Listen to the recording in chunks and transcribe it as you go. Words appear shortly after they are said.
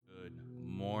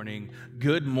morning.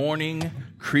 Good morning,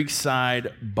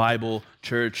 Creekside Bible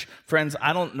Church. Friends,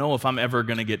 I don't know if I'm ever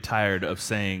going to get tired of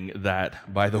saying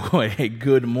that, by the way.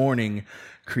 Good morning,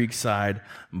 Creekside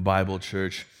Bible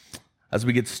Church. As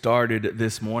we get started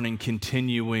this morning,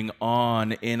 continuing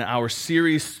on in our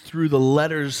series through the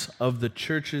letters of the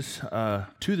churches, to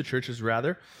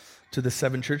the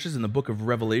seven churches in the book of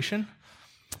Revelation,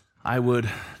 I would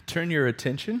turn your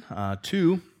attention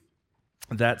to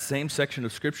that same section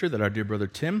of Scripture that our dear brother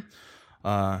Tim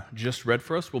just read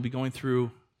for us. We'll be going through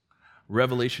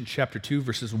Revelation chapter 2,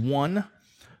 verses 1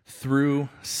 through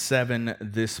 7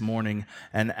 this morning.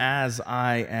 And as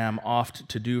I am oft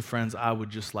to do, friends, I would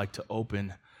just like to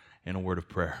open in a word of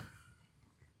prayer.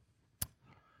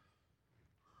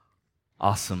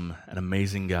 Awesome and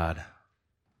amazing God,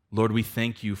 Lord, we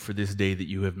thank you for this day that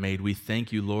you have made. We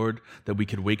thank you, Lord, that we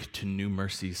could wake to new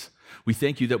mercies. We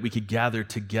thank you that we could gather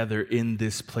together in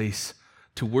this place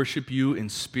to worship you in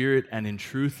spirit and in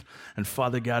truth. And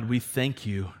Father God, we thank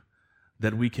you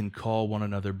that we can call one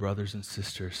another brothers and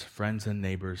sisters, friends and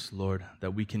neighbors, Lord,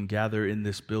 that we can gather in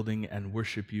this building and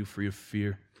worship you free of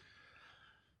fear.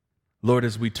 Lord,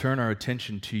 as we turn our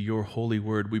attention to your holy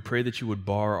word, we pray that you would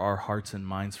bar our hearts and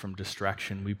minds from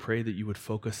distraction. We pray that you would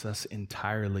focus us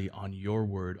entirely on your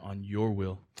word, on your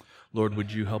will. Lord,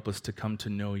 would you help us to come to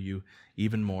know you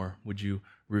even more? Would you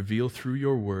reveal through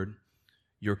your word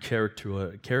your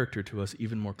character to us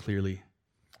even more clearly?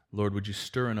 Lord, would you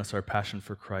stir in us our passion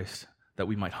for Christ, that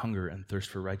we might hunger and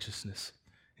thirst for righteousness?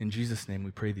 In Jesus' name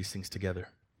we pray these things together.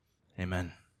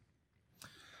 Amen.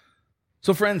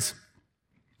 So friends,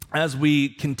 as we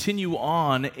continue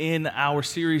on in our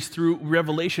series through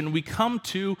Revelation, we come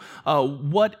to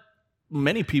what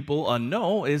many people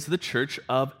know is the church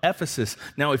of Ephesus.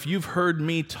 Now, if you've heard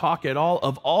me talk at all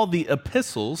of all the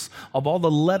epistles, of all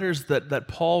the letters that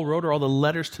Paul wrote, or all the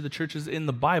letters to the churches in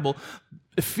the Bible,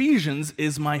 Ephesians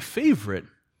is my favorite.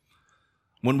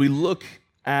 When we look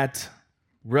at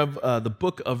the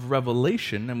book of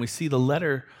Revelation and we see the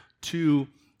letter to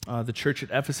the church at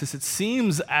Ephesus, it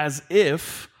seems as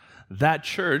if that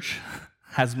church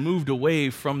has moved away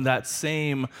from that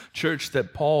same church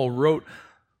that Paul wrote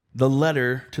the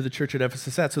letter to the church at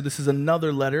Ephesus at. So this is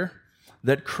another letter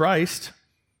that Christ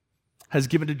has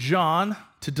given to John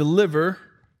to deliver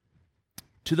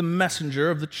to the messenger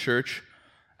of the church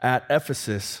at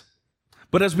Ephesus.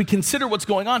 But as we consider what's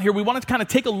going on here, we want to kind of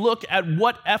take a look at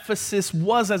what Ephesus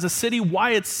was as a city,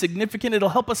 why it's significant. It'll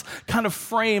help us kind of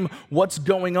frame what's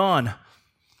going on.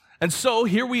 And so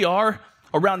here we are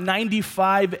around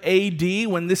 95 AD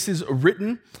when this is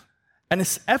written, and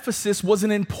Ephesus was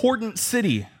an important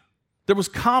city. There was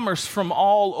commerce from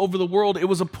all over the world. It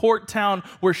was a port town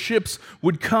where ships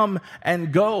would come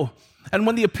and go. And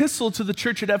when the epistle to the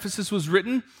church at Ephesus was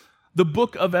written, the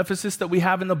book of Ephesus that we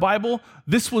have in the Bible,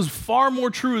 this was far more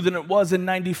true than it was in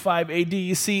 95 AD.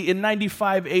 You see, in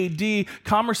 95 AD,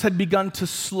 commerce had begun to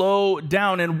slow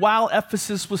down, and while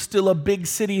Ephesus was still a big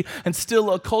city and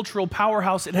still a cultural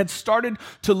powerhouse, it had started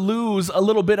to lose a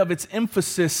little bit of its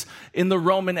emphasis in the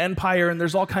Roman Empire, and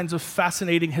there's all kinds of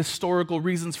fascinating historical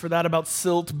reasons for that, about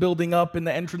silt building up in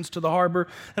the entrance to the harbor,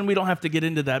 and we don't have to get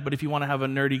into that, but if you want to have a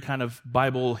nerdy kind of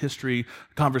Bible history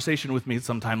conversation with me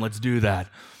sometime, let's do that.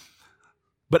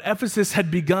 But Ephesus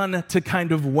had begun to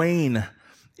kind of wane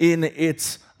in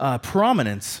its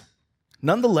prominence.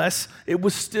 Nonetheless, it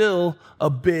was still a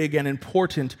big and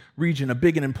important region, a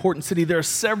big and important city. There are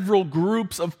several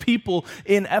groups of people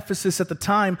in Ephesus at the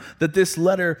time that this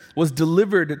letter was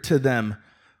delivered to them.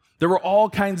 There were all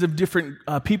kinds of different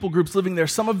people groups living there.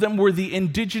 Some of them were the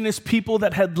indigenous people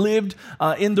that had lived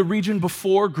in the region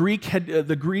before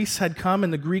Greece had come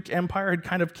and the Greek Empire had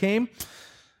kind of came.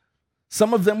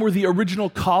 Some of them were the original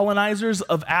colonizers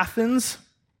of Athens.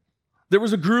 There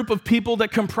was a group of people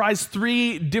that comprised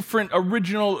 3 different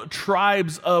original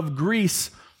tribes of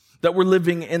Greece that were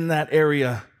living in that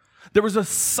area. There was a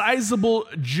sizable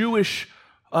Jewish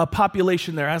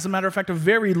population there. As a matter of fact, a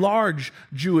very large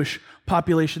Jewish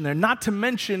population there. Not to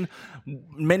mention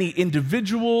many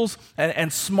individuals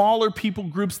and smaller people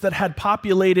groups that had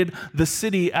populated the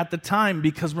city at the time,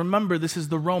 because remember, this is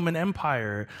the Roman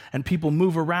Empire, and people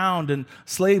move around, and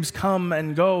slaves come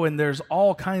and go, and there's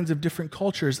all kinds of different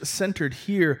cultures centered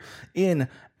here in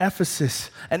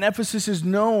Ephesus. And Ephesus is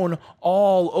known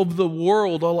all over the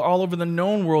world, all over the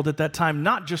known world at that time,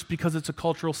 not just because it's a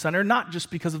cultural center, not just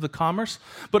because of the commerce,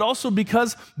 but also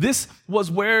because this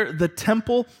was where the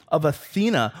temple of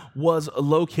Athena was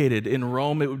located. In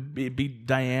Rome, it would be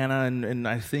Diana, and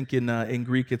I think in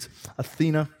Greek it's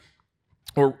Athena.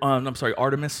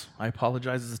 Artemis. I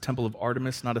apologize. It's the temple of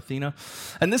Artemis, not Athena.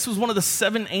 And this was one of the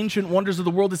 7 ancient wonders of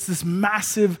the world. It's this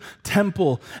massive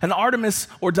temple. And Artemis,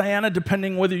 or Diana,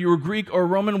 depending whether you were Greek or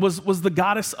Roman, was the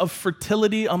goddess of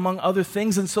fertility, among other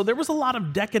things. And so there was a lot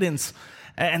of decadence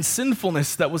and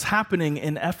sinfulness that was happening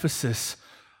in Ephesus.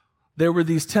 There were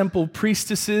these temple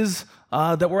priestesses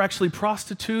that were actually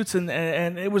prostitutes, and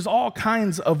it was all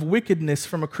kinds of wickedness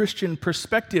from a Christian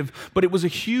perspective, but it was a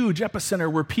huge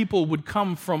epicenter where people would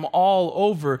come from all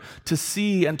over to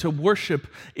see and to worship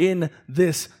in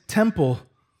this temple.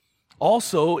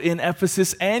 Also in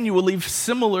Ephesus, annually,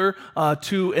 similar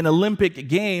to an Olympic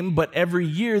game, but every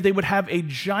year they would have a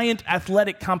giant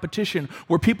athletic competition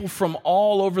where people from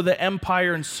all over the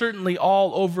empire and certainly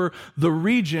all over the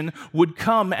region would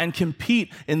come and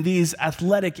compete in these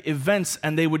athletic events,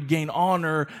 and they would gain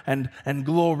honor and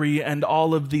glory and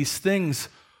all of these things.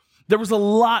 There was a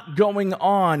lot going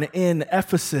on in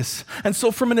Ephesus. And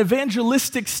so from an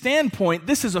evangelistic standpoint,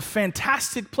 this is a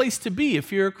fantastic place to be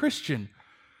if you're a Christian.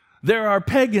 There are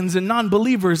pagans and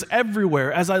non-believers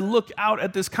everywhere. As I look out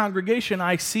at this congregation,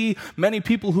 I see many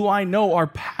people who I know are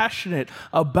passionate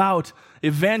about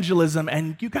evangelism,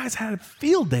 and you guys had a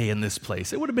field day in this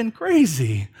place. It would have been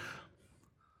crazy.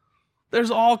 There's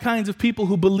all kinds of people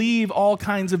who believe all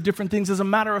kinds of different things. As a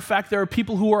matter of fact, there are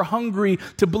people who are hungry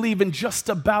to believe in just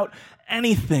about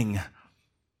anything.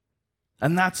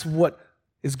 And that's what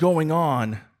is going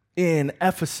on in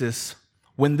Ephesus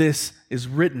when this is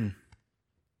written.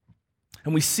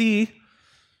 And we see,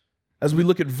 as we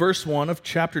look at verse 1 of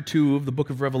chapter 2 of the book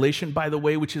of Revelation, by the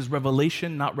way, which is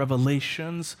revelation, not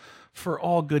revelations, for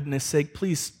all goodness sake,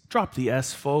 please drop the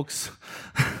S, folks.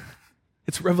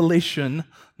 It's revelation,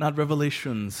 not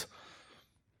revelations.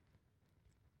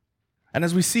 And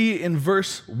as we see in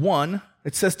verse 1,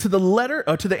 it says, to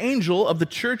the angel of the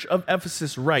church of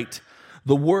Ephesus write,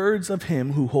 the words of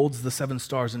him who holds the 7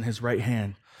 stars in his right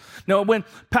hand. Now, when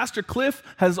Pastor Cliff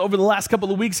has, over the last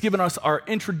couple of weeks, given us our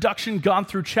introduction, gone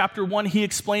through chapter 1, he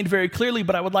explained very clearly,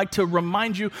 but I would like to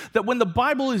remind you that when the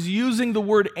Bible is using the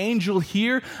word angel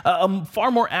here, a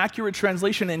far more accurate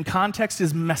translation in context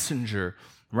is messenger,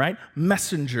 right?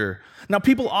 Messenger. Now,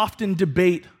 people often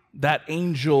debate that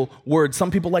angel word.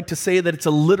 Some people like to say that it's a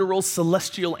literal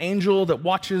celestial angel that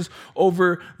watches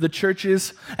over the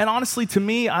churches. And honestly, to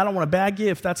me, I don't want to bag you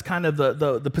if that's kind of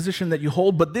the position that you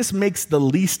hold, but this makes the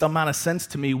least amount of sense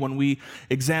to me when we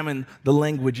examine the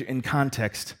language in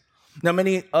context. Now,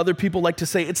 many other people like to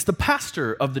say it's the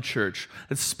pastor of the church.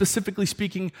 It's specifically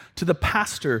speaking to the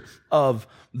pastor of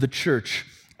the church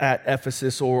at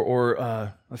Ephesus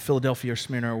or Philadelphia or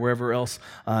Smyrna or wherever else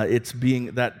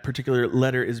that particular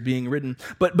letter is being written.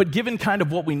 But given kind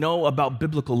of what we know about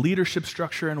biblical leadership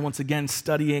structure and once again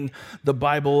studying the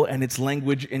Bible and its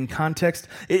language in context,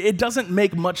 it doesn't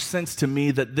make much sense to me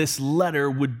that this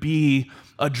letter would be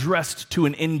addressed to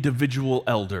an individual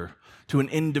elder, to an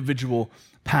individual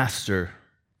pastor.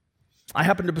 I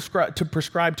happen to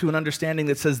prescribe to an understanding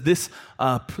that says this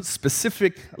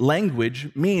specific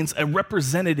language means a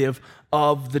representative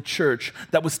of the church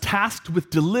that was tasked with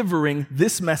delivering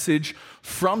this message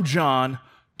from John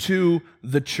to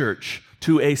the church,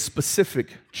 to a specific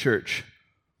church.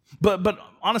 But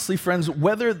honestly, friends,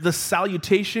 whether the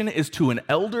salutation is to an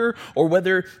elder or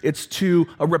whether it's to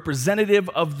a representative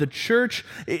of the church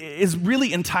is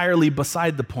really entirely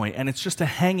beside the point, and it's just a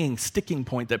hanging, sticking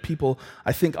point that people,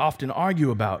 I think, often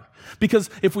argue about. Because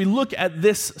if we look at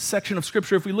this section of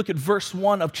Scripture, if we look at verse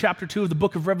 1 of chapter 2 of the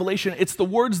book of Revelation, it's the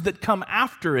words that come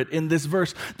after it in this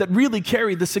verse that really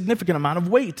carry the significant amount of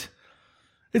weight.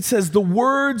 It says, the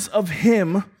words of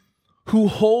him who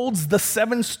holds the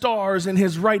 7 stars in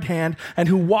his right hand and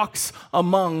who walks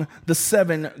among the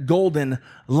 7 golden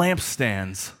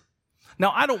lampstands.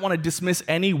 Now, I don't want to dismiss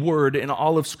any word in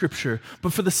all of Scripture,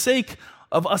 but for the sake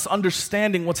of us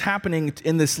understanding what's happening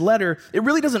in this letter, it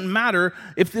really doesn't matter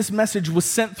if this message was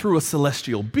sent through a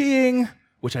celestial being,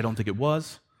 which I don't think it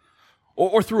was,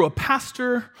 or through a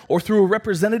pastor, or through a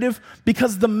representative,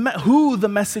 because who the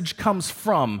message comes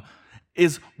from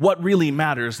is what really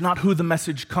matters, not who the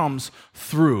message comes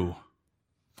through.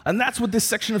 And that's what this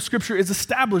section of Scripture is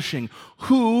establishing,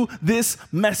 who this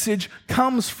message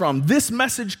comes from. This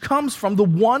message comes from the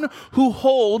one who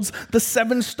holds the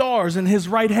 7 stars in his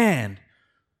right hand.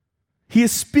 He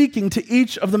is speaking to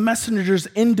each of the messengers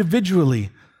individually.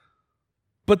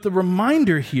 But the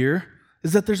reminder here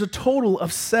is that there's a total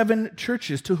of 7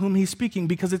 churches to whom he's speaking,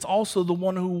 because it's also the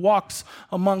one who walks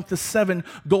among the 7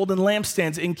 golden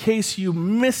lampstands. In case you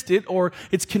missed it or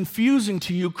it's confusing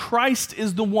to you, Christ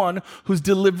is the one who's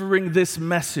delivering this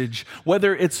message,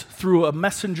 whether it's through a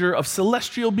messenger of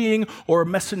celestial being or a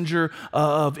messenger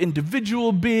of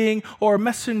individual being or a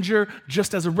messenger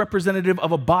just as a representative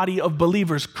of a body of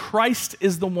believers. Christ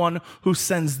is the one who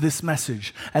sends this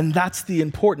message, and that's the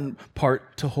important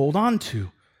part to hold on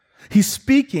to. He's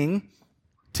speaking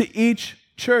to each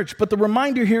church, but the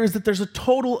reminder here is that there's a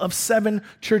total of 7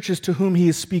 churches to whom he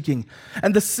is speaking.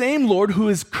 And the same Lord who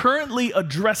is currently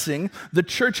addressing the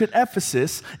church at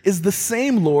Ephesus is the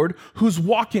same Lord who's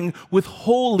walking with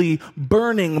holy,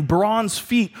 burning bronze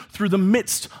feet through the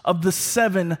midst of the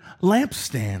 7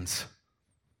 lampstands.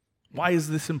 Why is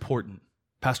this important?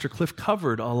 Pastor Cliff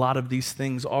covered a lot of these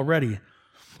things already.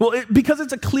 Well, because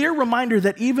it's a clear reminder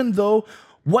that even though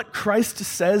what Christ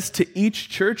says to each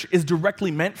church is directly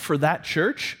meant for that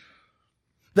church,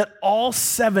 that all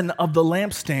 7 of the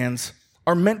lampstands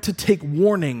are meant to take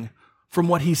warning from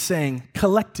what he's saying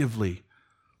collectively.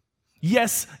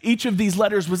 Yes, each of these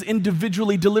letters was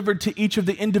individually delivered to each of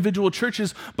the individual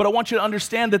churches, but I want you to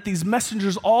understand that these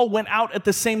messengers all went out at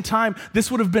the same time.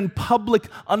 This would have been public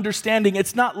understanding.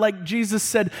 It's not like Jesus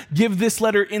said, give this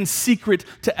letter in secret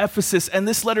to Ephesus, and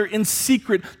this letter in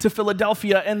secret to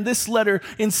Philadelphia, and this letter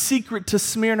in secret to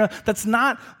Smyrna. That's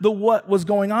not what was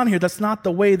going on here. That's not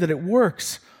the way that it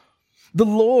works. The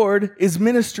Lord is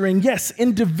ministering, yes,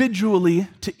 individually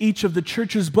to each of the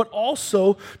churches, but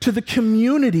also to the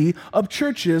community of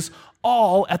churches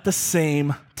all at the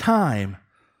same time.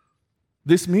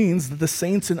 This means that the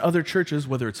saints in other churches,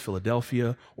 whether it's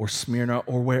Philadelphia or Smyrna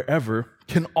or wherever,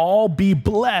 can all be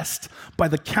blessed by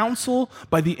the counsel,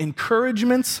 by the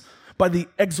encouragements, by the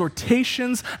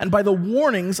exhortations, and by the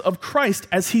warnings of Christ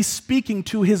as he's speaking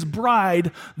to his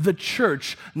bride, the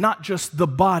church, not just the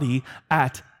body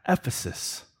at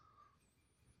Ephesus.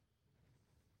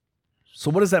 So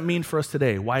what does that mean for us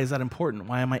today? Why is that important?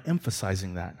 Why am I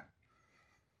emphasizing that?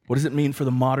 What does it mean for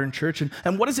the modern church?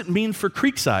 And what does it mean for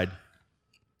Creekside?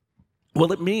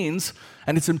 Well, it means,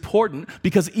 and it's important,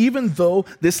 because even though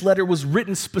this letter was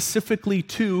written specifically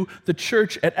to the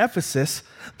church at Ephesus,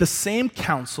 the same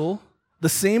counsel, the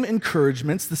same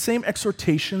encouragements, the same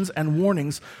exhortations and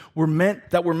warnings were meant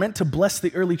to bless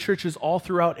the early churches all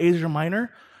throughout Asia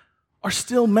Minor are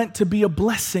still meant to be a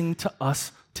blessing to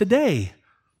us today.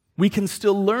 We can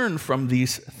still learn from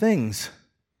these things.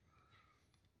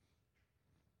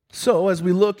 So, as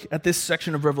we look at this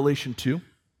section of Revelation 2,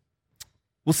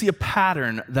 we'll see a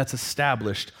pattern that's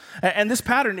established. And this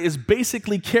pattern is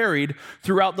basically carried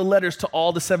throughout the letters to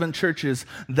all the 7 churches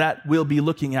that we'll be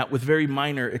looking at, with very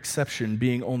minor exception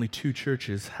being only 2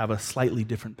 churches have a slightly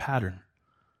different pattern.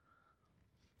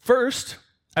 First,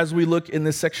 as we look in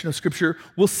this section of Scripture,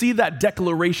 we'll see that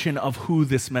declaration of who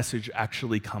this message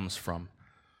actually comes from.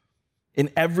 In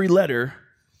every letter,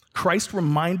 Christ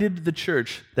reminded the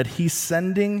church that he's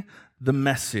sending the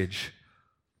message.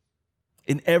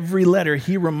 In every letter,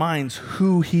 he reminds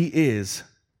who he is.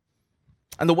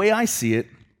 And the way I see it,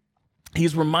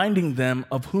 he's reminding them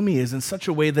of whom he is in such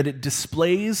a way that it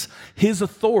displays his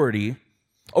authority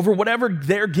over whatever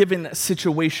their given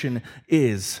situation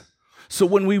is. So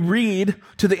when we read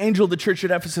to the angel of the church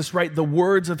at Ephesus, write the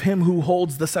words of him who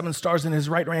holds the 7 stars in his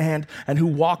right hand and who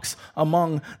walks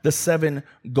among the 7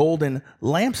 golden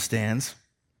lampstands,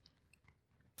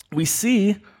 we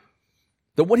see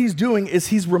that what he's doing is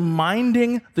he's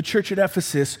reminding the church at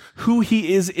Ephesus who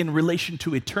he is in relation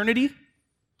to eternity,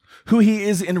 who he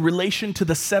is in relation to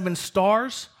the 7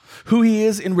 stars, who he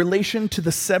is in relation to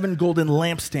the 7 golden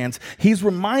lampstands. He's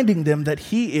reminding them that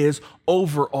he is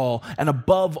over all and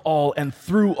above all and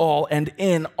through all and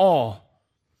in all.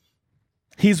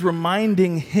 He's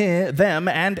reminding them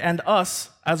and us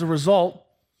as a result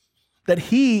that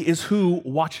he is who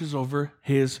watches over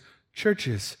his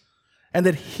churches, and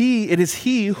that it is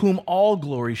he whom all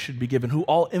glory should be given, who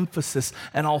all emphasis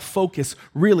and all focus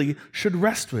really should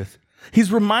rest with.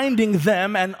 He's reminding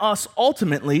them and us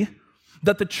ultimately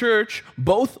that the church,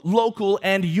 both local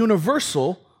and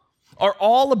universal, are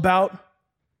all about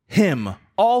him,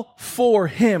 all for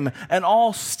him, and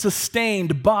all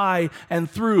sustained by and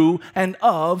through and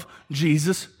of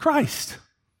Jesus Christ.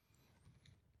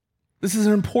 This is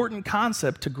an important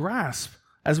concept to grasp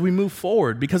as we move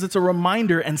forward, because it's a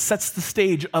reminder and sets the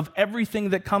stage of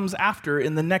everything that comes after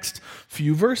in the next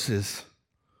few verses.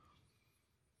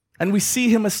 And we see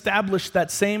him establish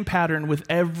that same pattern with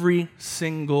every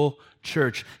single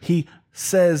church. He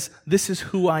says, "This is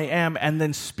who I am," and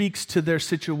then speaks to their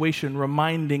situation,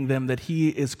 reminding them that he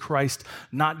is Christ,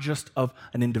 not just of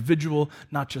an individual,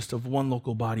 not just of one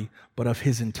local body, but of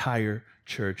his entire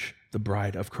church, the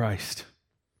bride of Christ.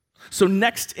 So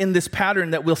next in this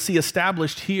pattern that we'll see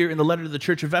established here in the letter to the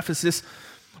church of Ephesus,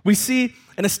 we see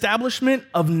an establishment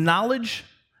of knowledge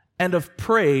and of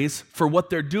praise for what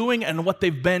they're doing and what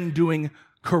they've been doing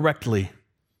correctly.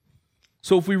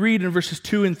 So if we read in verses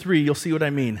 2 and 3, you'll see what I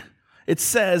mean. It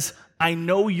says, "I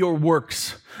know your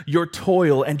works, your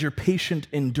toil, and your patient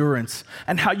endurance,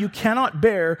 and how you cannot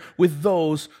bear with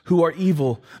those who are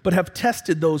evil, but have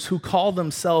tested those who call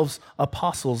themselves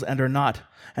apostles and are not,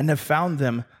 and have found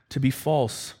them to be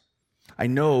false. I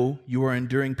know you are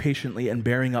enduring patiently and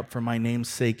bearing up for my name's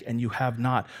sake, and you have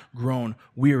not grown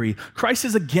weary." Christ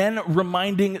is again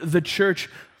reminding the church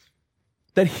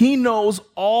that he knows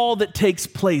all that takes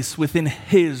place within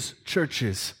his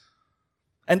churches.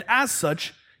 And as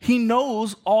such, he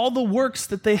knows all the works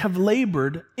that they have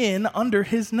labored in under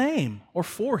his name or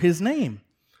for his name.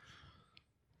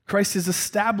 Christ is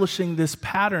establishing this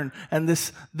pattern and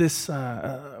this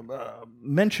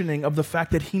mentioning of the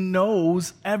fact that he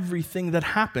knows everything that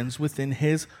happens within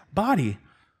his body.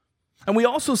 And we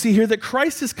also see here that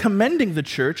Christ is commending the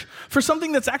church for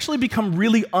something that's actually become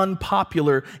really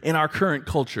unpopular in our current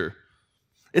culture.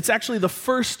 It's actually the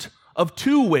first of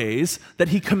two ways that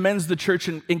he commends the church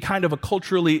in kind of a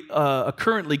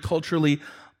currently culturally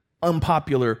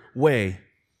unpopular way.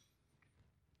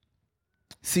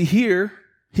 See, here,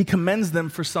 he commends them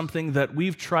for something that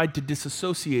we've tried to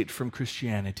disassociate from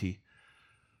Christianity.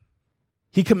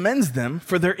 He commends them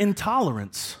for their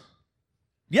intolerance.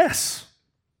 Yes,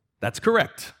 that's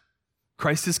correct.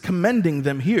 Christ is commending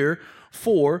them here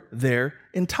for their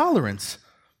intolerance.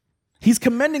 He's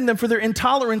commending them for their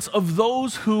intolerance of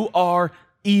those who are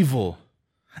evil.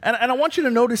 And I want you to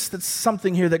notice that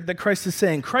something here that Christ is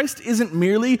saying. Christ isn't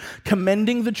merely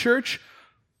commending the church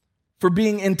for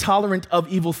being intolerant of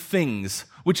evil things,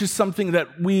 which is something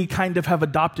that we kind of have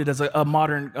adopted as a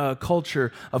modern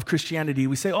culture of Christianity.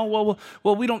 We say, oh,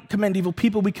 well, we don't commend evil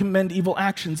people, we commend evil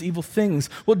actions, evil things.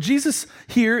 Well, Jesus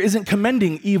here isn't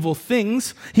commending evil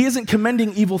things. He isn't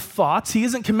commending evil thoughts. He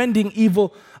isn't commending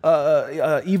evil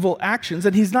actions,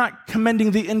 and he's not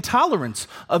commending the intolerance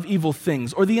of evil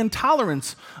things or the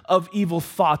intolerance of evil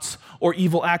thoughts or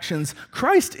evil actions.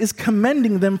 Christ is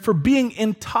commending them for being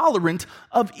intolerant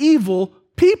of evil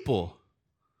people.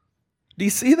 Do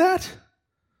you see that?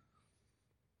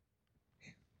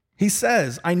 He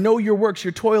says, "I know your works,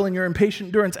 your toil, and your impatient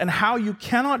endurance, and how you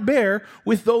cannot bear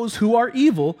with those who are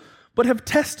evil, but have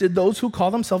tested those who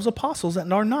call themselves apostles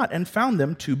and are not, and found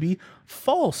them to be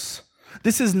false."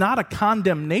 This is not a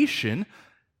condemnation,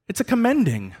 it's a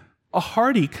commending, a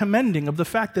hearty commending of the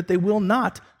fact that they will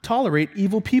not tolerate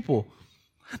evil people.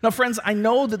 Now, friends, I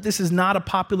know that this is not a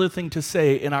popular thing to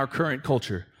say in our current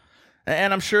culture.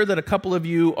 And I'm sure that a couple of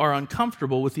you are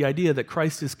uncomfortable with the idea that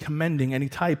Christ is commending any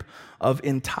type of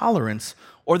intolerance,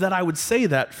 or that I would say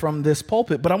that from this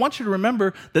pulpit. But I want you to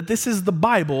remember that this is the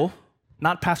Bible,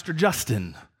 not Pastor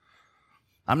Justin.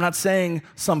 I'm not saying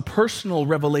some personal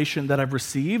revelation that I've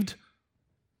received.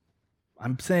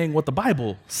 I'm saying what the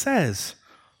Bible says.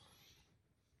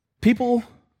 People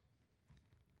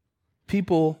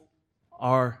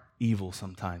are evil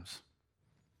sometimes.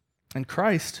 And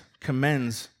Christ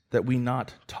commends that we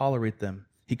not tolerate them.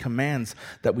 He commands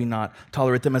that we not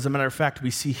tolerate them. As a matter of fact, we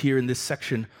see here in this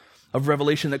section of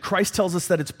Revelation that Christ tells us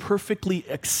that it's perfectly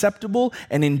acceptable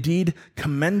and indeed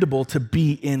commendable to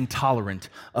be intolerant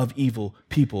of evil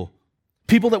people.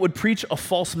 People that would preach a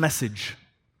false message.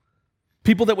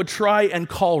 People that would try and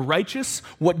call righteous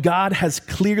what God has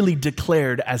clearly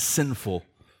declared as sinful.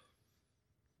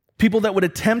 People that would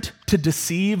attempt to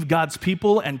deceive God's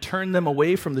people and turn them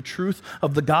away from the truth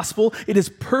of the gospel. It is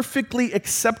perfectly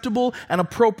acceptable and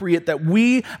appropriate that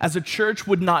we as a church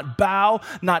would not bow,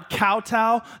 not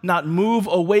kowtow, not move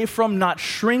away from, not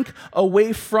shrink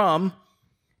away from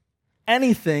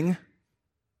anything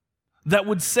that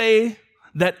would say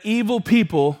that evil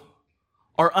people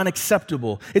are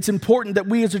unacceptable. It's important that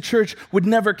we as a church would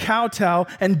never kowtow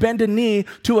and bend a knee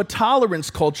to a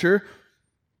tolerance culture,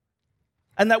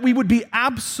 and that we would be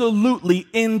absolutely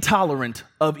intolerant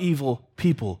of evil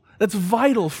people. That's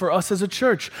vital for us as a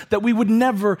church, that we would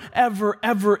never, ever,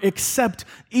 ever accept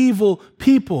evil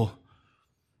people.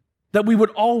 That we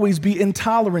would always be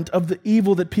intolerant of the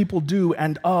evil that people do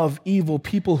and of evil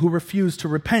people who refuse to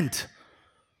repent.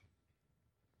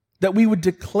 That we would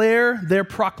declare their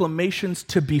proclamations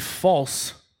to be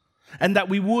false, and that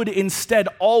we would instead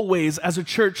always, as a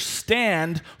church,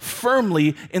 stand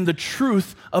firmly in the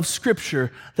truth of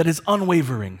Scripture that is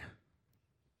unwavering.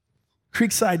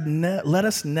 Creekside, let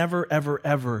us never, ever,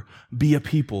 ever be a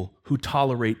people who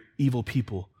tolerate evil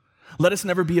people. Let us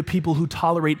never be a people who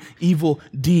tolerate evil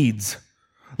deeds.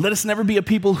 Let us never be a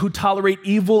people who tolerate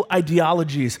evil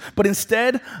ideologies, but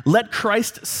instead, let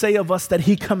Christ say of us that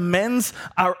he commends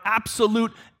our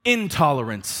absolute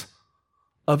intolerance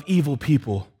of evil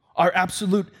people, our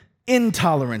absolute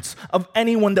intolerance of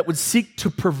anyone that would seek to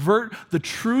pervert the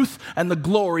truth and the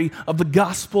glory of the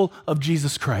gospel of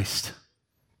Jesus Christ.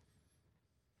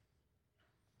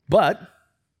 But,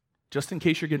 just in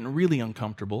case you're getting really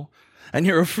uncomfortable, and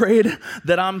you're afraid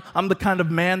that I'm the kind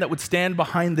of man that would stand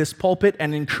behind this pulpit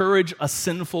and encourage a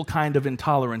sinful kind of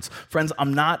intolerance. Friends,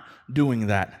 I'm not doing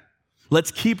that.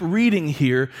 Let's keep reading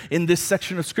here in this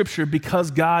section of Scripture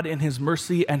because God, in his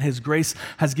mercy and his grace,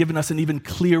 has given us an even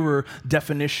clearer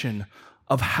definition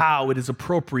of how it is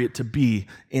appropriate to be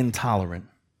intolerant.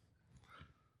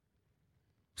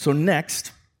 So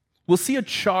next, we'll see a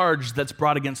charge that's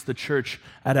brought against the church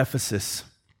at Ephesus.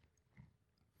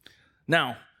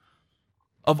 Now,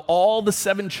 of all the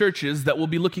 7 churches that we'll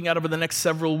be looking at over the next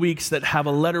several weeks that have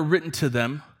a letter written to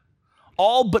them,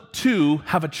 all but 2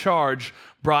 have a charge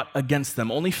brought against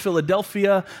them. Only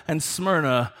Philadelphia and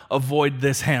Smyrna avoid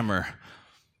this hammer.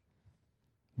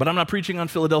 But I'm not preaching on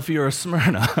Philadelphia or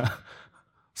Smyrna.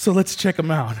 So let's check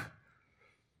them out.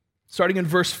 Starting in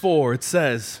verse 4, it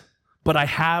says, "But I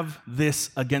have this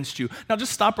against you." Now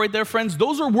just stop right there, friends.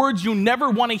 Those are words you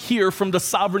never want to hear from the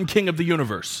sovereign king of the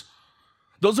universe.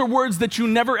 Those are words that you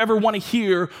never ever want to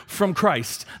hear from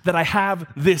Christ, that I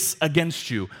have this against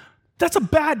you. That's a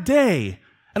bad day,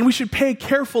 and we should pay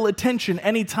careful attention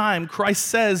anytime Christ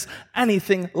says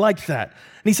anything like that.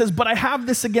 And he says, "But I have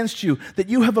this against you, that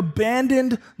you have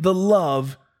abandoned the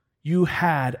love you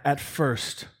had at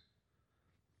first."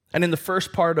 And in the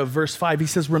first part of verse 5, he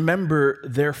says, "Remember,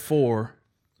 therefore,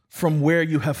 from where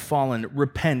you have fallen,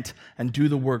 repent and do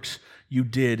the works you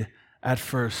did at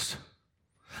first."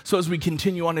 So as we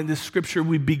continue on in this scripture,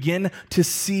 we begin to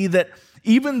see that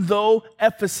even though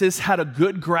Ephesus had a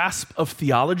good grasp of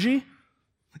theology,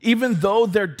 even though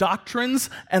their doctrines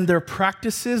and their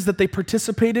practices that they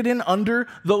participated in under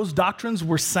those doctrines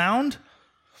were sound,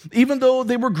 even though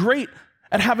they were great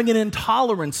at having an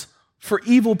intolerance for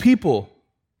evil people,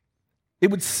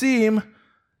 it would seem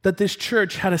that this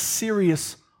church had a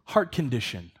serious heart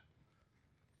condition.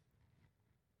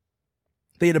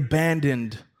 They had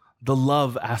abandoned the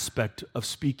love aspect of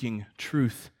speaking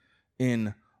truth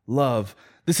in love.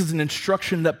 This is an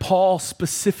instruction that Paul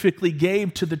specifically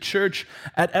gave to the church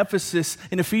at Ephesus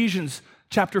in Ephesians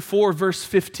chapter 4, verse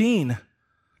 15.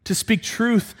 To speak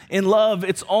truth in love,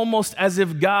 it's almost as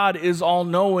if God is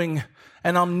all-knowing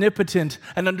and omnipotent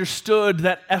and understood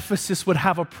that Ephesus would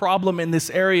have a problem in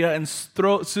this area, and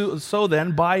so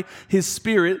then, by his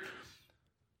Spirit,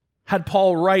 had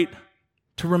Paul write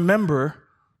to remember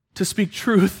to speak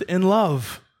truth in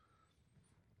love.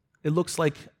 It looks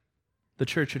like the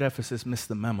church at Ephesus missed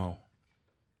the memo.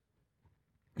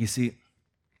 You see,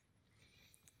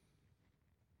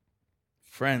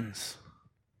 friends,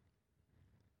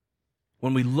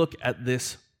 when we look at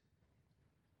this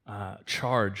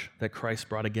charge that Christ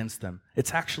brought against them,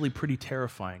 it's actually pretty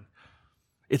terrifying.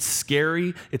 It's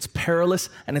scary, it's perilous,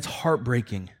 and it's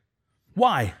heartbreaking.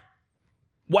 Why?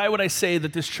 Why would I say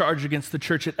that this charge against the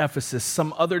church at Ephesus,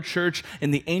 some other church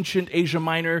in the ancient Asia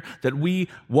Minor that we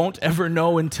won't ever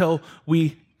know until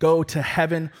we go to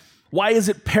heaven, why is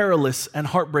it perilous and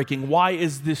heartbreaking? Why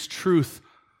is this truth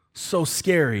so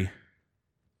scary?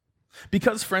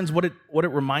 Because, friends, what it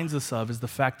reminds us of is the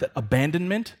fact that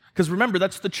abandonment, because remember,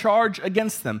 that's the charge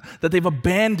against them, that they've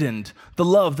abandoned the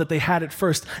love that they had at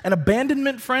first. And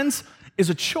abandonment, friends, is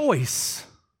a choice.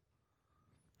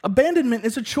 Abandonment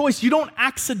is a choice. You don't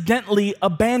accidentally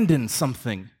abandon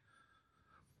something.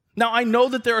 Now, I know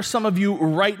that there are some of you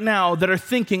right now that are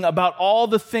thinking about all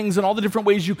the things and all the different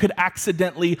ways you could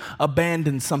accidentally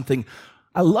abandon something.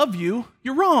 I love you.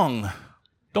 You're wrong.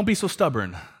 Don't be so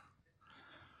stubborn.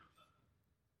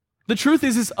 The truth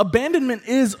is abandonment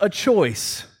is a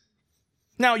choice.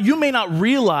 Now, you may not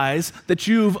realize that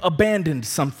you've abandoned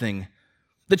something,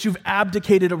 that you've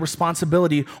abdicated a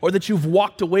responsibility, or that you've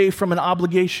walked away from an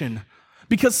obligation.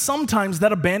 Because sometimes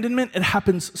that abandonment, it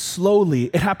happens slowly,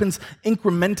 it happens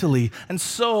incrementally. And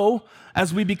so,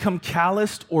 as we become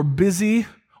calloused or busy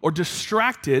or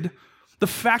distracted, the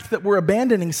fact that we're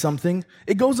abandoning something,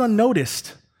 it goes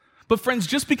unnoticed. But friends,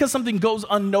 just because something goes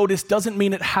unnoticed doesn't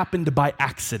mean it happened by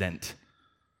accident.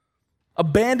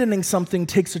 Abandoning something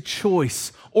takes a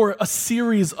choice or a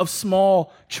series of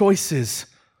small choices.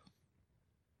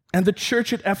 And the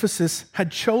church at Ephesus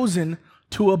had chosen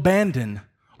to abandon,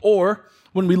 or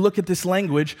when we look at this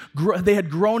language, they had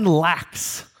grown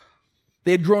lax.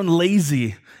 They had grown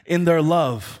lazy in their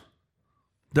love.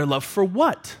 Their love for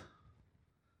what?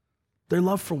 Their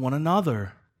love for one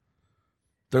another.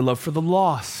 Their love for the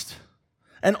lost.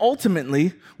 And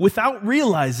ultimately, without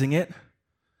realizing it,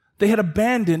 they had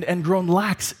abandoned and grown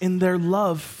lax in their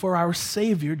love for our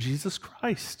Savior, Jesus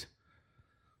Christ.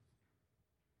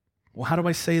 Well, how do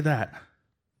I say that?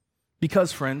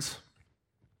 Because, friends,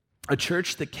 a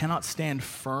church that cannot stand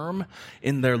firm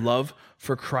in their love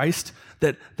for Christ,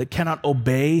 that cannot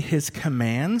obey his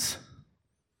commands,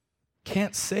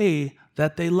 can't say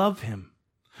that they love him.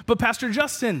 But Pastor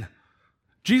Justin,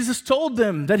 Jesus told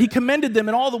them that he commended them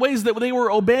in all the ways that they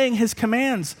were obeying his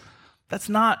commands. That's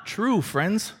not true,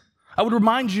 friends. I would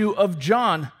remind you of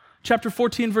John chapter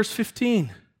 14, verse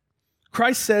 15.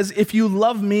 Christ says, if you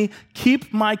love me,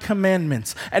 keep my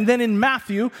commandments. And then in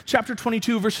Matthew chapter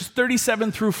 22, verses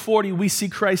 37 through 40, we see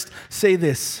Christ say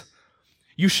this: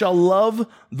 you shall love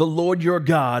the Lord your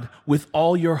God with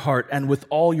all your heart and with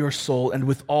all your soul and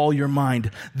with all your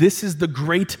mind. This is the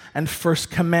great and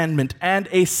first commandment. And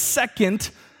a second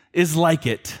is like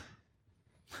it,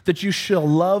 that you shall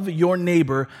love your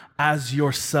neighbor as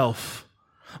yourself.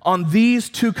 On these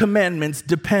two commandments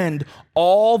depend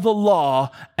all the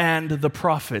law and the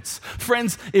prophets.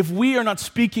 Friends, if we are not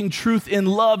speaking truth in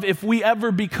love, if we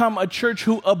ever become a church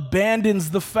who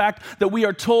abandons the fact that we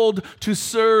are told to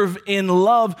serve in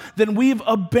love, then we've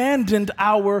abandoned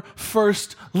our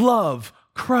first love,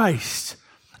 Christ.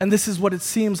 And this is what it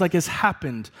seems like has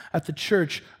happened at the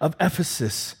church of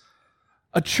Ephesus.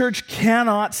 A church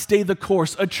cannot stay the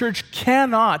course. A church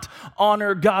cannot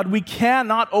honor God. We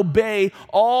cannot obey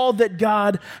all that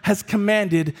God has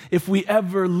commanded if we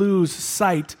ever lose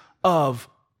sight of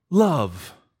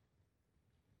love.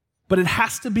 But it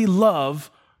has to be love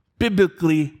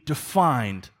biblically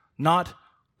defined, not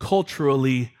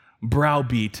culturally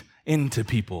browbeat into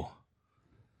people.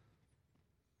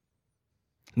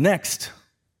 Next,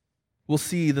 we'll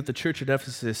see that the church at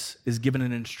Ephesus is given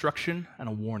an instruction and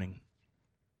a warning.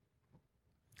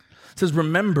 It says,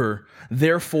 remember,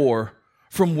 therefore,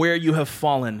 from where you have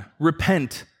fallen,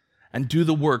 repent and do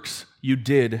the works you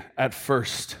did at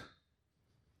first.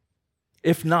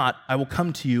 If not, I will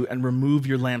come to you and remove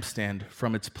your lampstand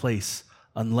from its place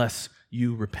unless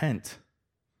you repent.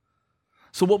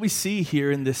 So what we see here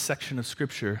in this section of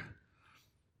Scripture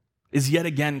is yet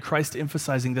again Christ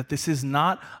emphasizing that this is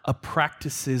not a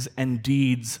practices and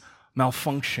deeds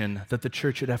malfunction that the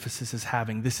church at Ephesus is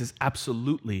having. This is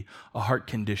absolutely a heart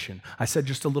condition. I said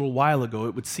just a little while ago,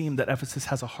 it would seem that Ephesus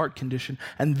has a heart condition,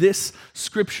 and this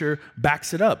scripture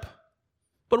backs it up.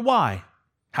 But why?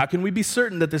 How can we be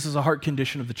certain that this is a heart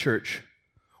condition of the church?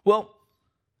 Well,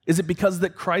 is it because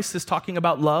that Christ is talking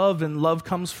about love, and love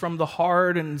comes from the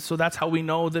heart, and so that's how we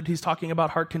know that he's talking about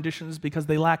heart conditions because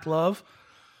they lack love?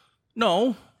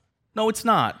 No, it's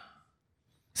not.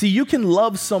 See, you can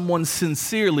love someone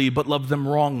sincerely, but love them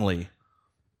wrongly.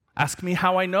 Ask me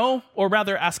how I know, or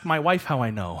rather ask my wife how I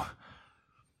know.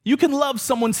 You can love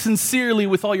someone sincerely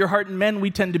with all your heart, and men,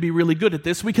 we tend to be really good at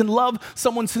this. We can love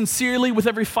someone sincerely with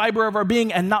every fiber of our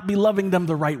being and not be loving them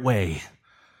the right way.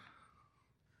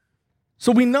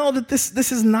 So we know that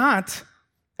this is not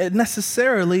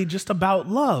necessarily just about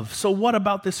love. So what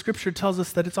about this scripture tells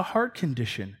us that it's a heart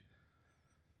condition?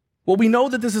 Well, we know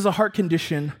that this is a heart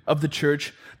condition of the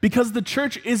church because the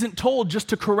church isn't told just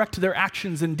to correct their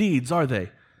actions and deeds, are they?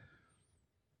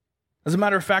 As a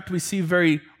matter of fact, we see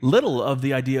very little of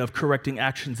the idea of correcting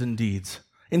actions and deeds.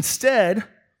 Instead,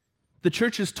 the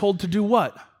church is told to do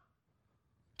what?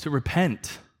 To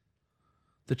repent.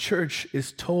 The church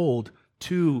is told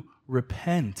to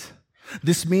repent.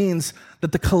 This means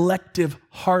that the collective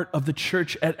heart of the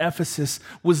church at Ephesus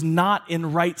was not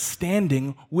in right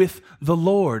standing with the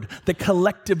Lord. That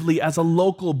collectively, as a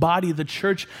local body, the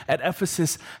church at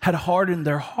Ephesus had hardened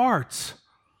their hearts.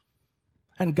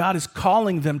 And God is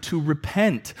calling them to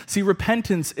repent. See,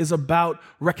 repentance is about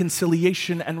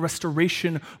reconciliation and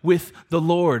restoration with the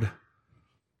Lord.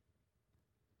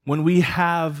 When we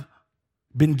have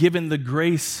been given the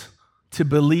grace to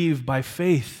believe by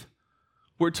faith,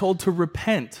 we're told to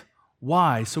repent.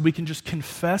 Why? So we can just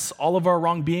confess all of our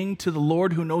wrong being to the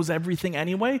Lord who knows everything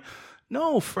anyway?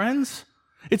 No, friends.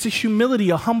 It's a humility,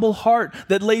 a humble heart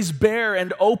that lays bare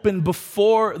and open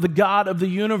before the God of the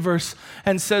universe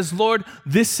and says, Lord,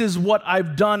 this is what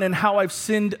I've done and how I've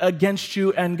sinned against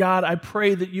you, and God, I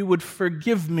pray that you would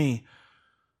forgive me.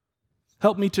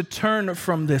 Help me to turn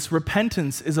from this.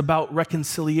 Repentance is about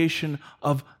reconciliation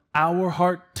of our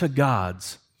heart to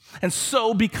God's. And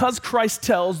so, because Christ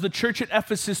tells the church at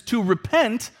Ephesus to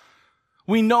repent,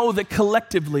 we know that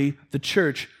collectively the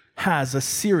church has a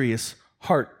serious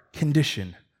heart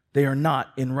condition. They are not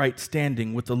in right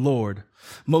standing with the Lord.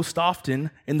 Most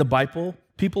often in the Bible,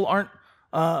 people aren't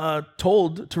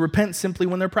told to repent simply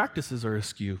when their practices are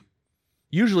askew.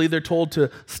 Usually they're told to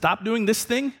stop doing this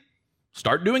thing,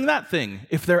 start doing that thing,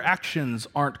 if their actions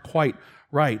aren't quite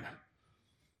right.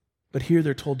 But here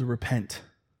they're told to repent.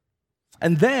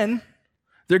 And then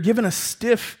they're given a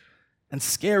stiff and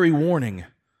scary warning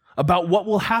about what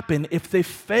will happen if they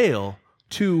fail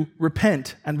to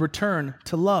repent and return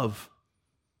to love.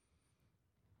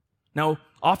 Now,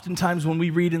 oftentimes when we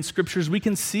read in scriptures, we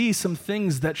can see some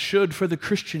things that should, for the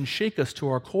Christian, shake us to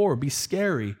our core, be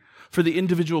scary for the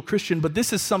individual Christian. But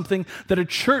this is something that a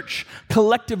church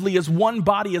collectively, as one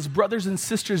body, as brothers and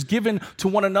sisters given to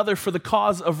one another for the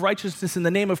cause of righteousness in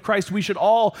the name of Christ, we should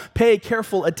all pay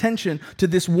careful attention to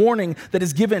this warning that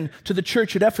is given to the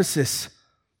church at Ephesus.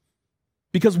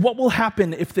 Because what will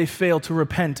happen if they fail to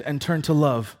repent and turn to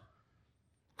love?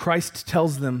 Christ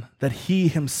tells them that he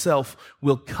himself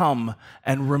will come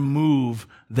and remove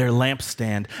their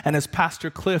lampstand. And as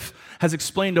Pastor Cliff has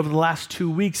explained over the last 2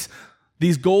 weeks,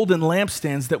 these golden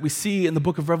lampstands that we see in the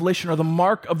book of Revelation are the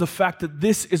mark of the fact that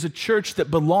this is a church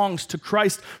that belongs to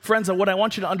Christ. Friends, what I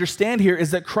want you to understand here is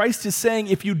that Christ is saying,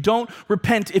 if you don't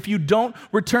repent, if you don't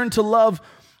return to love,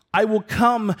 I will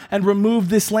come and remove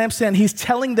this lampstand. He's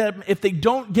telling them if they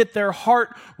don't get their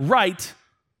heart right,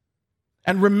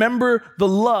 and remember the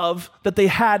love that they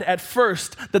had at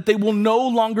first, that they will no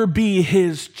longer be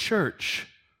his church.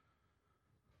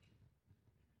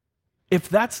 If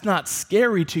that's not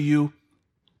scary to you,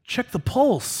 check the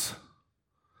pulse.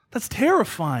 That's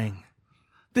terrifying.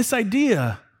 This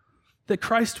idea that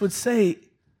Christ would say,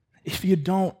 if you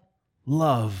don't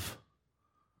love,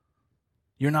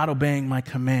 you're not obeying my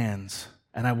commands,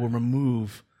 and I will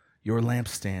remove your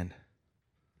lampstand.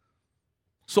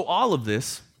 So all of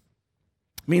this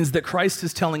means that Christ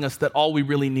is telling us that all we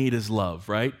really need is love,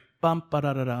 right? Bum,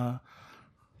 ba-da-da-da.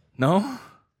 No?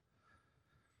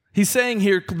 He's saying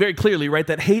here very clearly, right,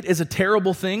 that hate is a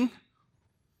terrible thing,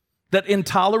 that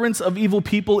intolerance of evil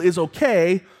people is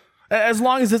okay, as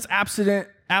long as it's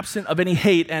absent of any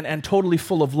hate and totally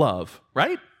full of love,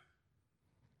 right?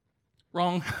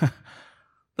 Wrong.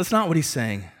 That's not what he's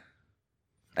saying.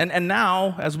 And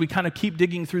now, as we kind of keep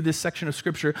digging through this section of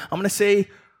Scripture, I'm going to say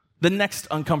the next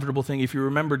uncomfortable thing. If you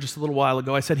remember just a little while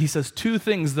ago, I said he says 2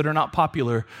 things that are not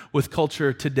popular with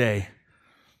culture today.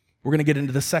 We're going to get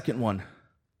into the second one.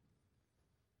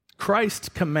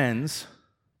 Christ commends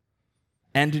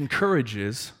and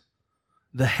encourages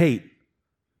the hate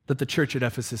that the church at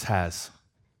Ephesus has.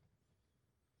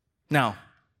 Now,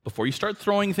 before you start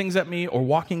throwing things at me or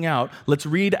walking out, let's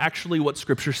read actually what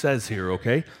Scripture says here,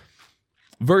 okay?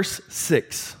 Verse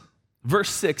 6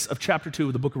 of chapter 2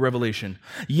 of the book of Revelation.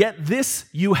 Yet this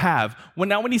you have.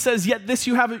 When he says, yet this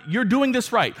you have, you're doing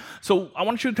this right. So I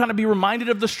want you to kind of be reminded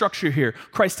of the structure here.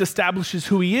 Christ establishes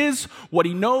who he is, what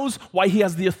he knows, why he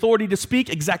has the authority to speak,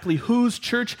 exactly whose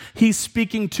church he's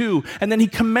speaking to. And then he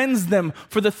commends them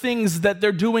for the things that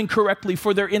they're doing correctly,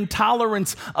 for their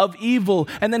intolerance of evil.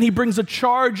 And then he brings a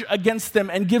charge against them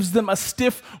and gives them a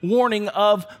stiff warning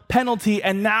of penalty.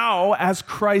 And now, as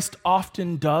Christ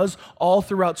often does all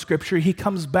throughout Scripture, he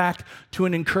comes back to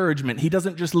an encouragement. He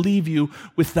doesn't just leave you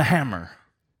with the hammer.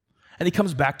 And he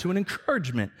comes back to an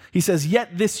encouragement. He says,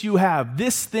 yet this you have,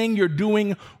 this thing you're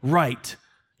doing right.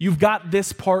 You've got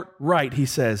this part right, he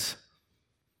says.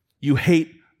 You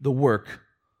hate the work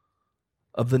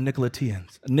of the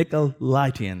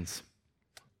Nicolaitans,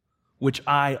 which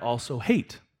I also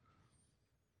hate.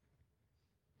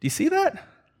 Do you see that?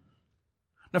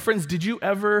 Now, friends, did you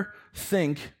ever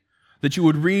think that you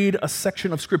would read a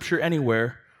section of Scripture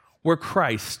anywhere where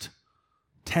Christ,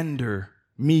 tender,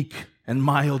 meek, and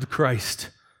mild Christ,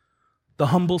 the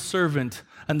humble servant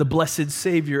and the blessed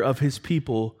Savior of his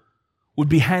people, would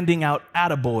be handing out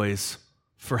attaboys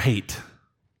for hate?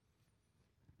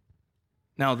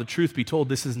 Now, the truth be told,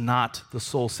 this is not the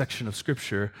sole section of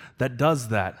Scripture that does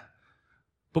that.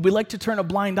 But we like to turn a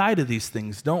blind eye to these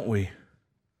things, don't we?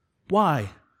 Why?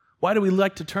 Why do we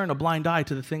like to turn a blind eye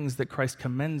to the things that Christ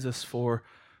commends us for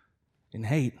in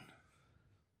hate?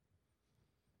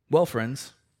 Well,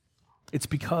 friends, it's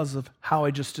because of how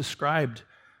I just described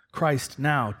Christ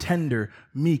now: tender,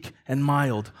 meek, and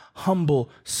mild, humble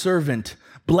servant,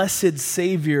 blessed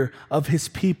Savior of his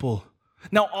people.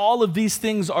 Now, all of these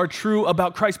things are true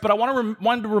about Christ, but I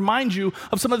wanted to remind you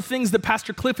of some of the things that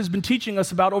Pastor Cliff has been teaching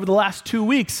us about over the last 2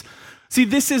 weeks. See,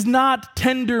 this is not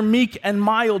tender, meek, and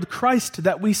mild Christ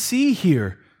that we see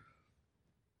here.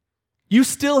 You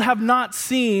still have not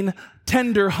seen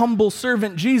tender, humble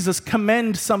servant Jesus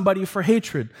commend somebody for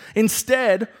hatred.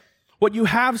 Instead, What you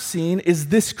have seen is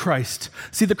this Christ.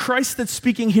 See, the Christ that's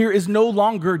speaking here is no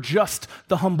longer just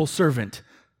the humble servant.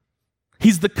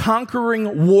 He's the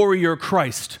conquering warrior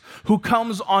Christ who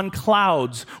comes on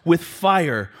clouds with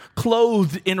fire,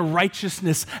 clothed in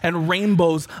righteousness and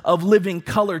rainbows of living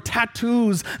color,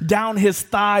 tattoos down his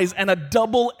thighs, and a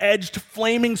double-edged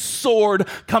flaming sword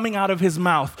coming out of his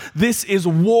mouth. This is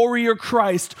warrior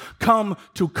Christ come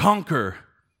to conquer.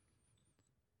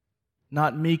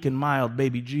 Not meek and mild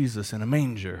baby Jesus in a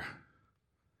manger.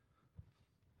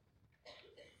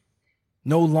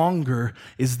 No longer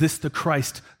is this the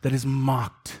Christ that is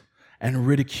mocked and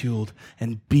ridiculed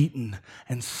and beaten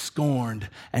and scorned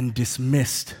and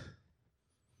dismissed.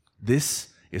 This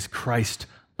is Christ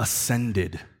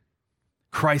ascended.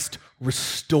 Christ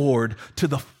restored to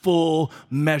the full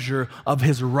measure of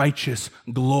his righteous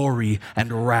glory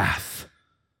and wrath.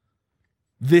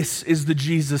 This is the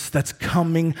Jesus that's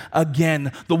coming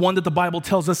again, the one that the Bible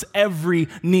tells us every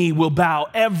knee will bow,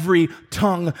 every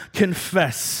tongue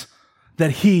confess that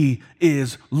he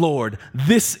is Lord.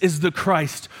 This is the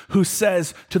Christ who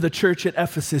says to the church at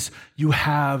Ephesus, you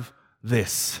have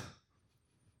this.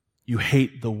 You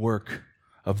hate the work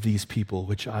of these people,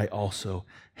 which I also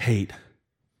hate.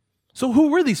 So who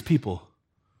were these people?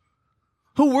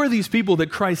 Who were these people that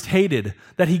Christ hated,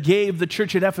 that he gave the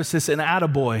church at Ephesus an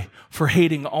attaboy for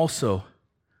hating also?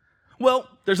 Well,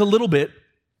 there's a little bit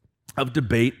of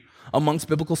debate amongst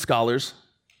biblical scholars,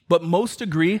 but most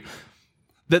agree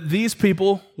that these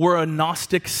people were a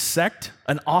Gnostic sect,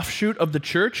 an offshoot of the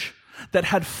church that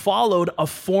had followed a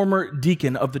former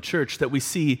deacon of the church that we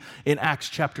see in Acts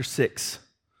chapter 6.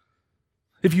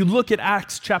 If you look at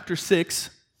Acts chapter 6,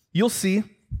 you'll see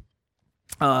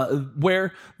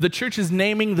where the church is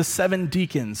naming the 7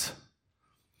 deacons.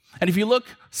 And if you look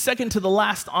second to the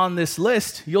last on this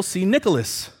list, you'll see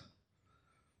Nicholas.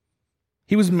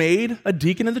 He was made a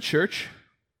deacon in the church,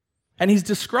 and he's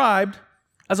described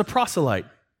as a proselyte.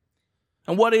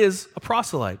 And what is a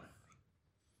proselyte?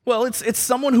 Well, it's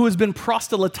someone who has been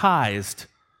proselytized,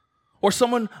 or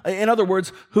someone, in other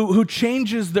words, who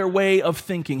changes their way of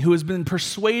thinking, who has been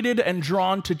persuaded and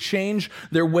drawn to change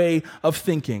their way of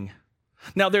thinking.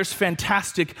 Now, there's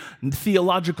fantastic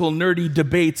theological, nerdy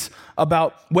debates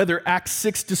about whether Acts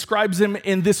 6 describes him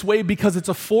in this way because it's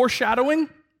a foreshadowing,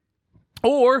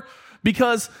 or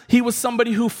because he was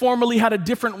somebody who formerly had a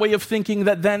different way of thinking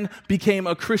that then became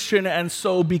a Christian and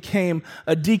so became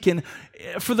a deacon.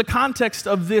 For the context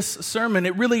of this sermon,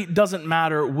 it really doesn't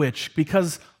matter which,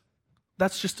 because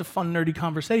that's just a fun, nerdy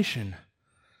conversation.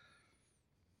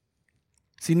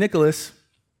 See, Nicholas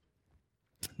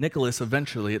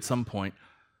eventually, at some point,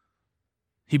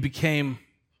 he became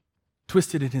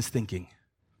twisted in his thinking.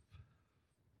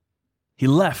 He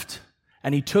left,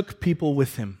 and he took people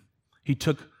with him. He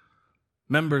took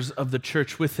members of the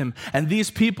church with him. And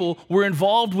these people were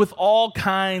involved with all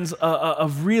kinds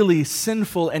of really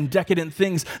sinful and decadent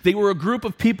things. They were a group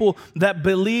of people that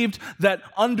believed that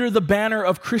under the banner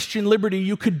of Christian liberty,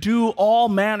 you could do all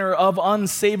manner of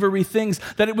unsavory things,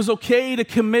 that it was okay to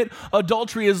commit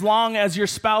adultery as long as your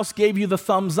spouse gave you the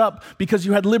thumbs up because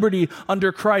you had liberty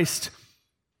under Christ.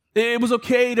 It was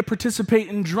okay to participate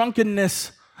in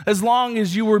drunkenness as long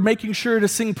as you were making sure to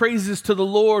sing praises to the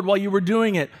Lord while you were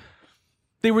doing it.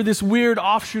 They were this weird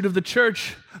offshoot of the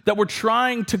church that were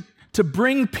trying to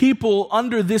bring people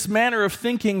under this manner of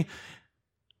thinking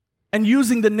and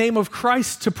using the name of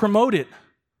Christ to promote it.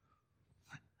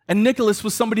 And Nicholas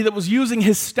was somebody that was using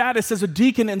his status as a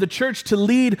deacon in the church to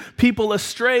lead people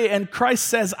astray, and Christ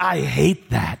says, I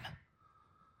hate that.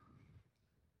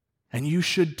 And you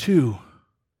should too.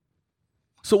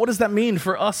 So what does that mean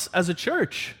for us as a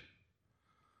church?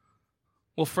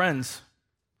 Well, friends,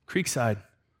 Creekside,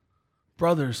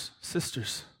 brothers,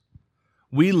 sisters,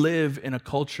 we live in a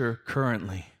culture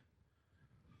currently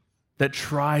that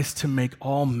tries to make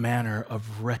all manner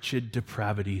of wretched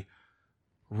depravity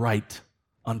right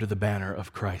under the banner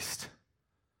of Christ.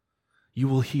 You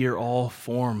will hear all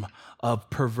form of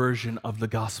perversion of the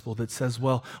gospel that says,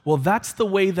 well, that's the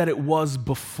way that it was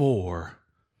before,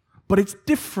 but it's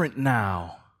different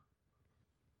now.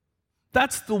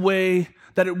 That's the way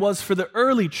that it was for the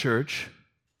early church,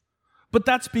 but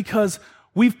that's because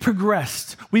we've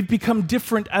progressed. We've become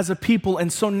different as a people, and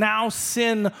so now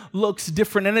sin looks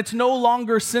different. And it's no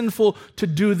longer sinful to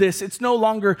do this. It's no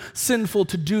longer sinful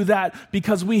to do that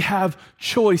because we have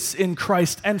choice in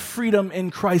Christ and freedom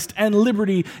in Christ and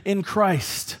liberty in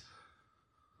Christ.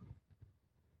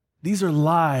 These are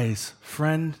lies,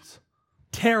 friends.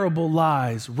 Terrible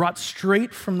lies, wrought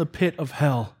straight from the pit of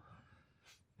hell.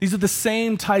 These are the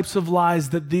same types of lies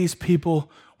that these people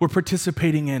were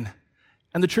participating in.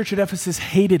 And the church at Ephesus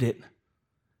hated it.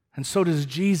 And so does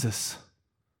Jesus.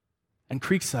 And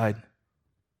Creekside,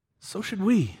 so should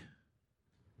we.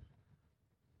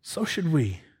 So should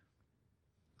we.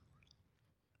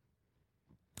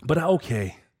 But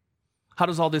okay, how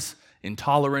does all this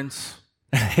intolerance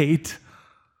and hate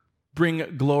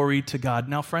bring glory to God?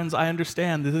 Now, friends, I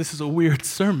understand that this is a weird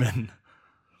sermon.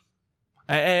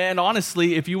 And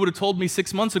honestly, if you would have told me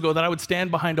 6 months ago that I would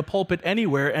stand behind a pulpit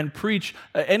anywhere and preach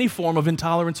any form of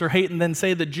intolerance or hate and then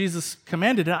say that Jesus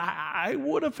commanded it, I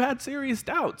would have had serious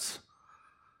doubts.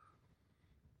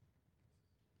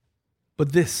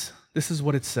 But this is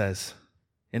what it says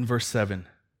in verse 7.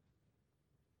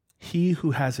 He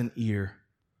who has an ear,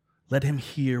 let him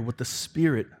hear what the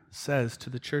Spirit says to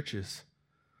the churches.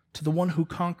 To the one who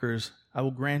conquers, I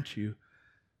will grant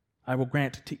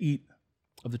to eat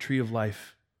of the tree of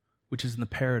life, which is in the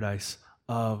paradise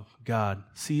of God.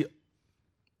 See,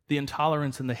 the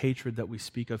intolerance and the hatred that we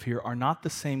speak of here are not the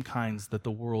same kinds that the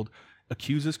world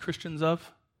accuses Christians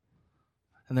of,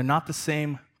 and they're not the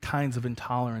same kinds of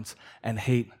intolerance and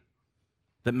hate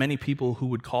that many people who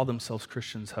would call themselves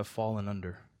Christians have fallen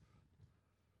under.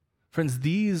 Friends,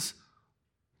 these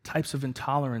types of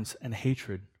intolerance and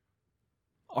hatred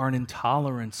are an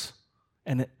intolerance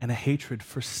and a hatred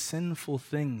for sinful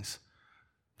things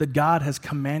that God has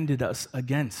commanded us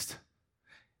against.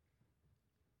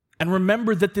 And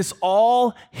remember that this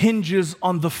all hinges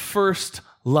on the first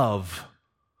love.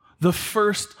 The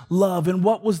first love. And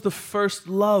what was the first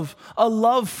love? A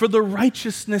love for the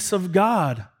righteousness of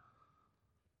God.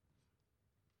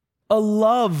 A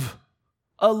love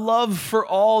for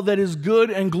all that is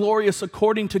good and glorious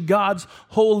according to God's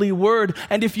holy word.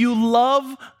 And if you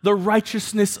love the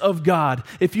righteousness of God,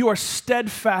 if you are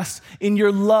steadfast in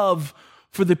your love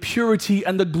for the purity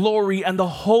and the glory and the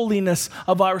holiness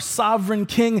of our sovereign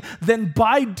King, then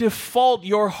by default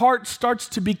your heart starts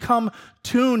to become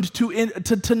tuned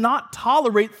to not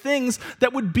tolerate things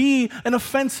that would be an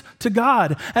offense to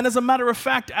God. And as a matter of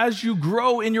fact, as you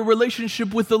grow in your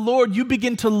relationship with the Lord, you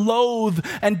begin to loathe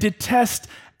and detest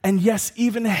and yes,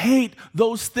 even hate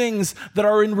those things that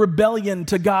are in rebellion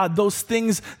to God, those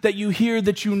things that you hear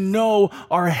that you know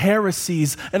are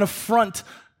heresies, an affront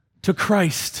to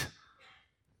Christ.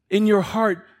 In your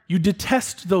heart, you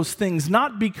detest those things,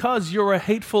 not because you're a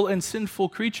hateful and sinful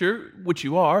creature, which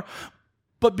you are,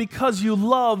 but because you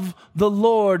love the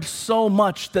Lord so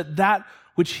much that that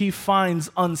which he finds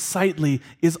unsightly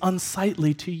is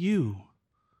unsightly to you.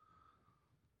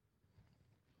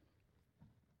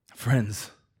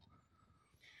 Friends,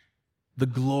 the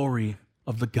glory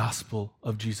of the gospel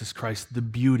of Jesus Christ, the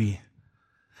beauty,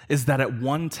 is that at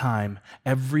one time,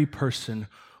 every person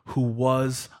who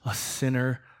was a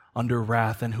sinner under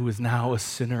wrath and who is now a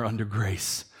sinner under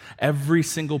grace, every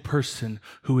single person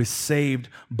who is saved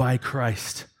by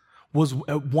Christ was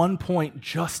at one point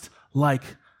just like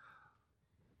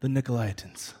the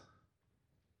Nicolaitans.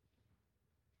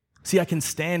 See, I can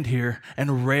stand here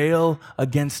and rail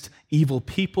against evil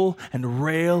people and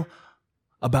rail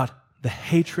about the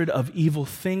hatred of evil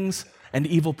things and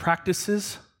evil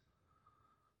practices.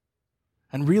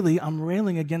 And really, I'm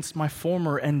railing against my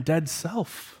former and dead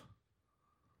self.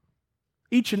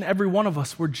 Each and every one of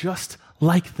us were just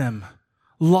like them,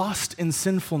 lost in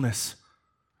sinfulness,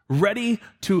 ready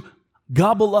to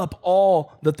gobble up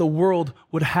all that the world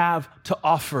would have to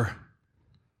offer.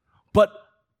 But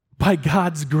by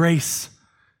God's grace,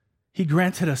 he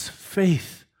granted us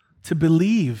faith to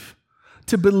believe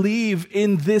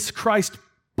in this Christ,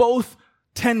 both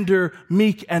tender,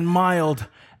 meek, and mild,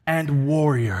 and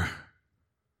warrior,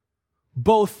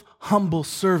 both humble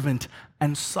servant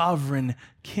and sovereign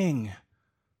king.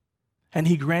 And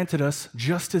he granted us,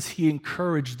 just as he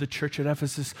encouraged the church at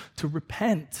Ephesus, to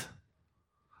repent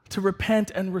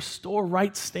and restore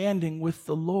right standing with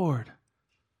the Lord.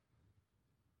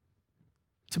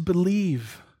 To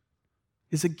believe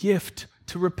is a gift.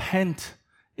 To repent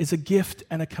is a gift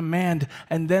and a command.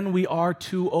 And then we are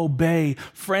to obey.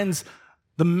 Friends,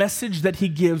 the message that he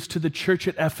gives to the church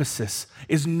at Ephesus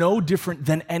is no different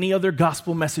than any other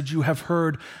gospel message you have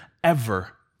heard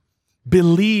ever.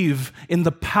 Believe in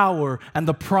the power and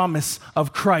the promise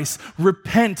of Christ.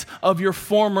 Repent of your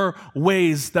former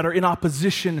ways that are in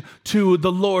opposition to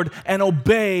the Lord and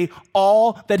obey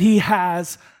all that he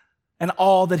has and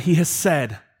all that he has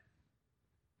said.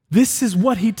 This is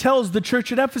what he tells the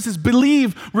church at Ephesus.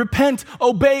 Believe, repent,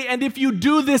 obey, and if you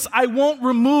do this, I won't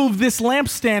remove this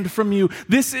lampstand from you.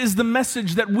 This is the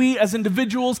message that we as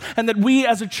individuals and that we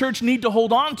as a church need to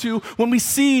hold on to when we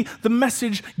see the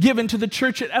message given to the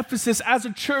church at Ephesus. As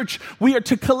a church, we are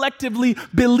to collectively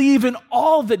believe in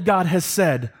all that God has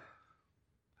said.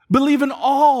 Believe in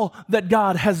all that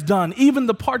God has done, even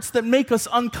the parts that make us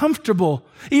uncomfortable,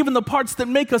 even the parts that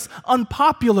make us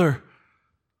unpopular.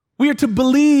 We are to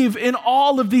believe in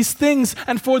all of these things,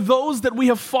 and for those that we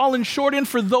have fallen short in,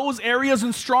 for those areas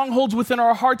and strongholds within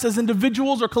our hearts as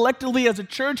individuals or collectively as a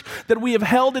church that we have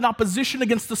held in opposition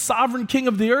against the sovereign King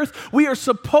of the earth, we are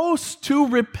supposed to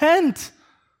repent.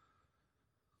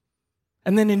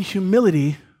 And then in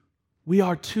humility, we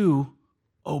are to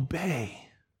obey.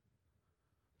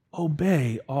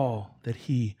 Obey all that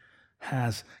He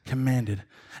has commanded.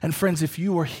 And friends, if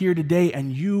you are here today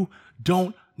and you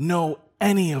don't know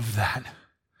any of that,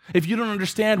 if you don't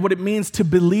understand what it means to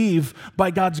believe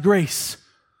by God's grace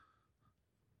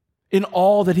in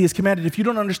all that He has commanded, if you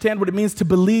don't understand what it means to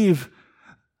believe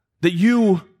that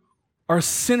you are a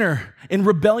sinner in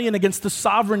rebellion against the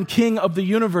sovereign King of the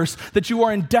universe, that you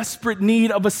are in desperate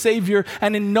need of a Savior,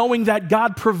 and in knowing that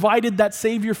God provided that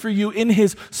Savior for you in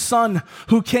His Son,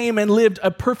 who came and lived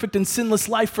a perfect and sinless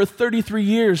life for 33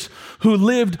 years, who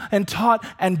lived and taught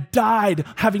and died,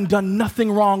 having done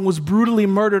nothing wrong, was brutally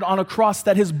murdered on a cross,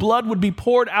 that His blood would be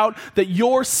poured out, that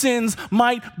your sins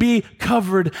might be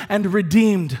covered and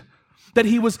redeemed, that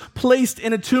He was placed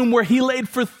in a tomb where He laid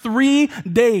for 3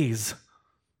 days.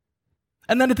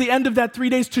 And then at the end of that 3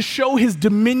 days, to show His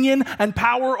dominion and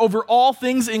power over all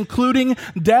things, including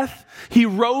death, He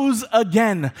rose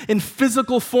again in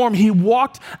physical form. He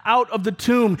walked out of the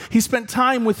tomb. He spent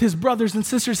time with His brothers and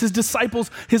sisters, His disciples,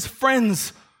 His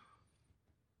friends.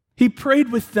 He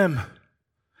prayed with them.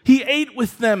 He ate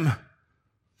with them.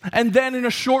 And then in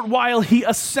a short while, He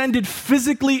ascended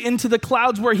physically into the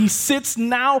clouds, where He sits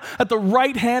now at the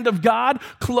right hand of God,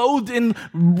 clothed in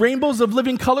rainbows of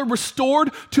living color, restored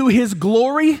to His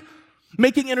glory,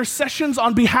 making intercessions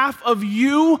on behalf of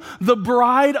you, the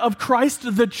bride of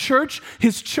Christ, the church,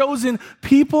 His chosen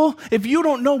people. If you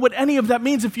don't know what any of that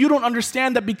means, if you don't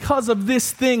understand that because of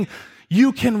this thing,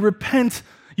 you can repent,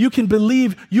 you can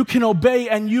believe, you can obey,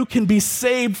 and you can be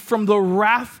saved from the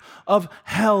wrath of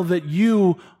hell that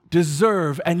you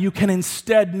deserve, and you can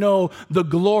instead know the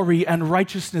glory and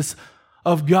righteousness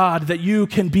of God, that you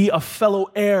can be a fellow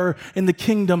heir in the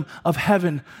kingdom of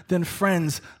heaven, then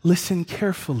friends, listen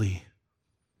carefully.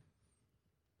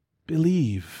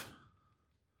 Believe,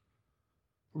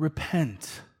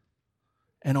 repent,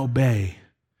 and obey.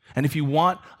 And if you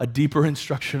want a deeper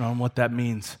instruction on what that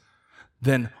means,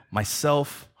 then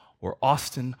myself or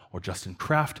Austin or Justin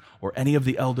Kraft or any of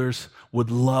the elders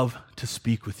would love to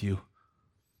speak with you.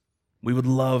 We would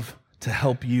love to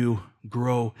help you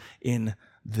grow in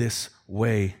this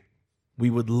way. We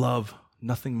would love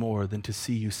nothing more than to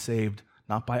see you saved,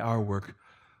 not by our work,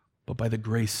 but by the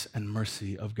grace and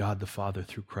mercy of God the Father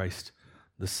through Christ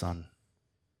the Son.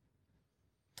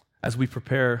 As we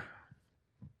prepare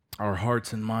our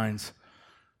hearts and minds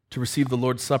to receive the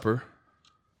Lord's Supper,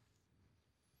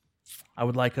 I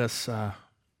would like us to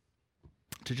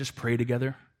just pray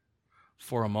together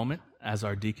for a moment as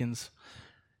our deacons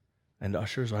and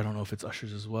ushers, I don't know if it's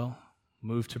ushers as well,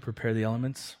 move to prepare the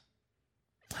elements.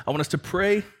 I want us to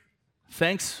pray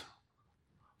thanks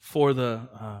for the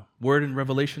word and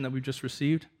revelation that we've just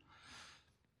received,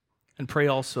 and pray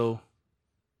also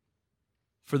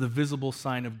for the visible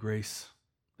sign of grace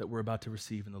that we're about to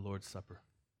receive in the Lord's Supper.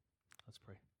 Let's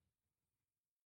pray.